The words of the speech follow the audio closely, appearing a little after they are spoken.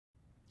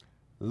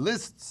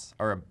Lists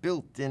are a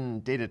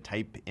built-in data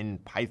type in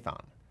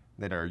Python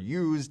that are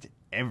used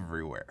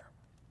everywhere.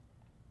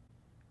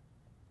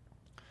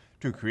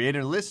 To create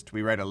a list,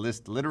 we write a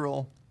list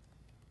literal.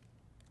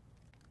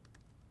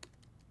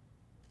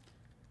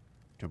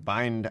 To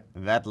bind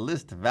that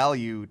list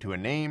value to a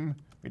name,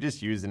 we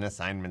just use an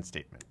assignment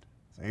statement.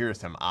 So here are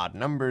some odd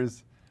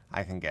numbers.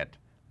 I can get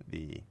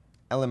the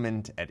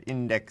element at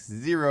index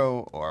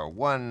 0 or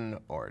 1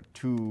 or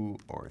 2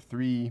 or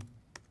 3.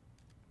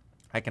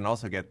 I can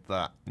also get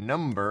the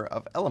number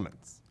of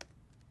elements.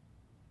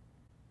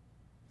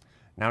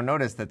 Now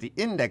notice that the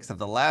index of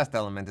the last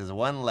element is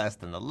 1 less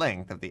than the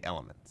length of the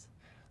elements.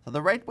 So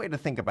the right way to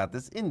think about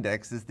this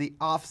index is the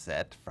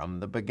offset from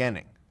the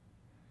beginning.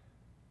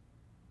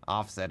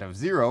 Offset of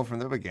 0 from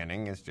the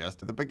beginning is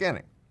just the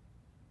beginning.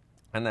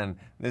 And then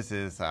this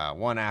is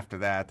 1 after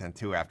that, and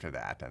 2 after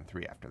that, and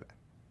 3 after that.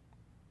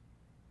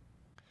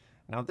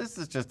 Now this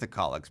is just a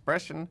call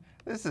expression.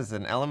 This is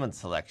an element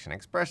selection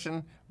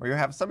expression where you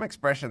have some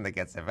expression that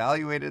gets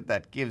evaluated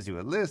that gives you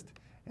a list,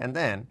 and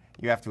then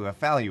you have to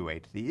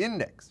evaluate the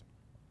index.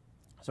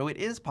 So it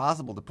is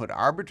possible to put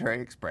arbitrary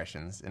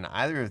expressions in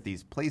either of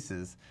these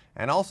places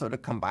and also to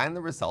combine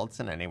the results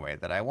in any way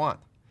that I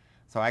want.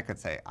 So I could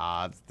say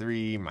odds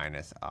 3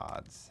 minus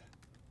odds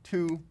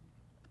 2,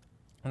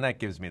 and that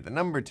gives me the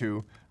number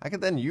 2. I could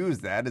then use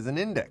that as an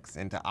index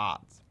into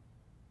odds.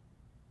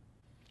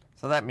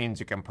 So that means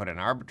you can put an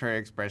arbitrary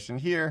expression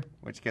here,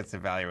 which gets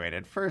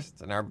evaluated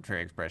first, an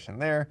arbitrary expression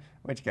there,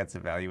 which gets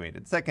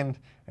evaluated second,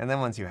 and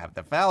then once you have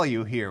the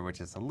value here, which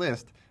is a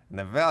list, and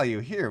the value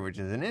here, which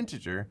is an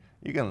integer,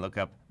 you can look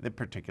up the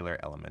particular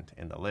element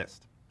in the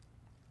list.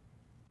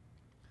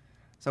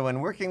 So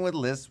when working with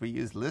lists, we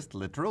use list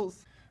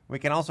literals. We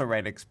can also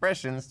write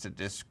expressions to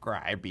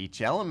describe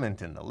each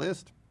element in the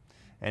list.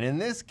 And in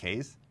this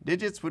case,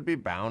 digits would be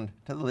bound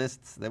to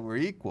lists that were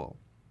equal,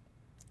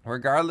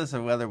 regardless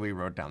of whether we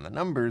wrote down the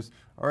numbers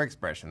or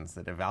expressions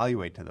that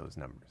evaluate to those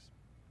numbers.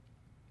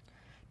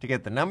 To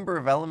get the number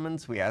of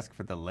elements, we ask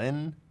for the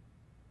len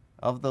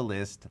of the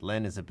list.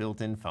 Len is a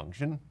built-in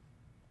function.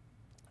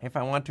 If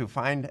I want to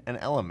find an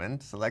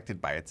element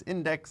selected by its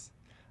index,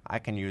 I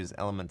can use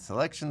element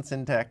selection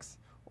syntax,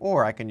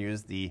 or I can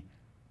use the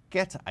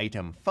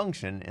getItem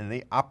function in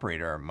the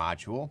operator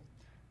module,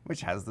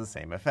 which has the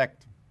same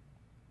effect.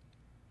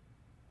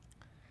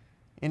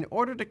 In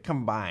order to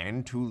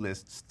combine two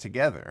lists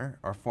together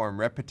or form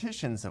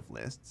repetitions of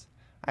lists,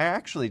 I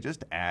actually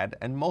just add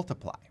and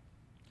multiply.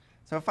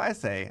 So if I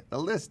say the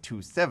list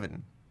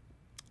 27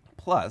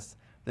 plus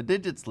the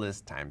digits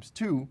list times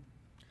 2,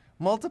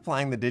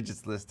 multiplying the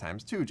digits list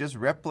times 2 just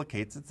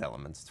replicates its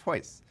elements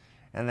twice.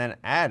 And then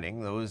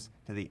adding those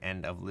to the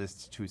end of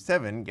list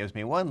 27 gives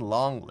me one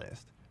long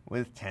list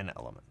with 10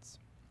 elements.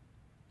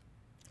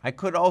 I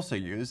could also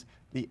use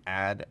the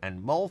add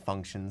and mul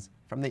functions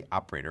from the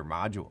operator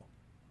module.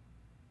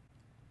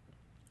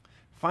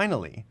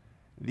 Finally,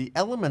 the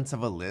elements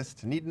of a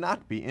list need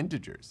not be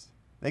integers.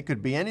 They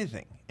could be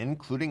anything,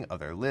 including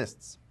other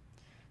lists.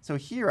 So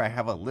here I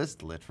have a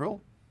list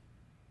literal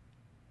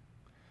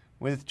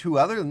with two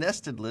other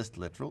nested list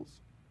literals.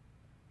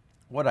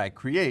 What I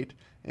create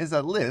is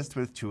a list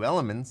with two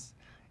elements,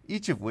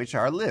 each of which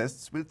are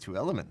lists with two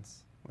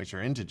elements, which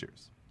are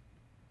integers.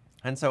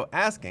 And so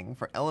asking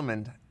for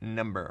element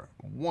number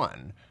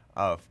 1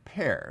 of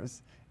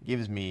pairs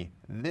gives me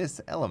this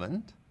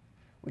element,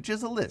 which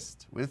is a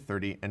list with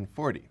 30 and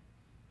 40.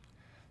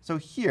 So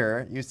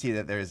here you see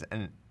that there's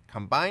a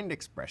combined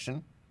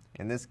expression,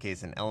 in this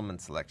case an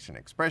element selection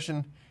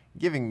expression,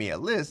 giving me a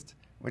list,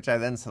 which I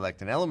then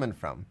select an element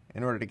from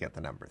in order to get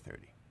the number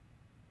 30.